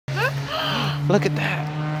Look at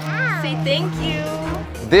that. Say thank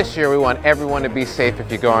you. This year we want everyone to be safe if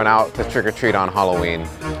you're going out to trick-or-treat on Halloween.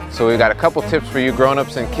 So we've got a couple tips for you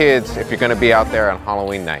grown-ups and kids if you're going to be out there on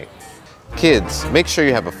Halloween night. Kids, make sure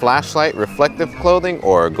you have a flashlight, reflective clothing,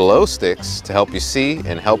 or glow sticks to help you see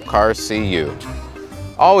and help cars see you.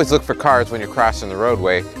 Always look for cars when you're crossing the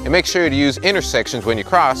roadway, and make sure to use intersections when you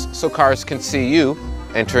cross so cars can see you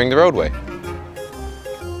entering the roadway.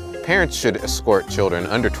 Parents should escort children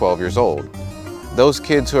under 12 years old. Those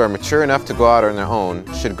kids who are mature enough to go out on their own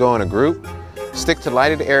should go in a group, stick to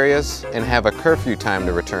lighted areas, and have a curfew time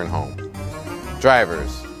to return home.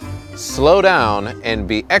 Drivers, slow down and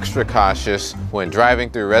be extra cautious when driving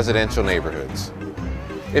through residential neighborhoods.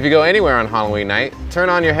 If you go anywhere on Halloween night, turn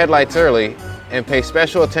on your headlights early and pay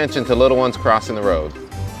special attention to little ones crossing the road.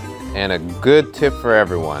 And a good tip for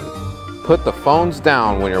everyone, put the phones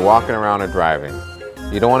down when you're walking around or driving.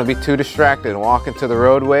 You don't want to be too distracted and walk into the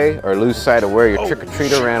roadway or lose sight of where your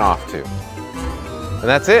trick-or-treater ran off to. And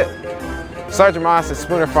that's it. Sergeant Moss at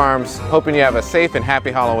Spooner Farms, hoping you have a safe and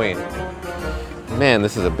happy Halloween. Man,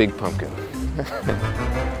 this is a big pumpkin.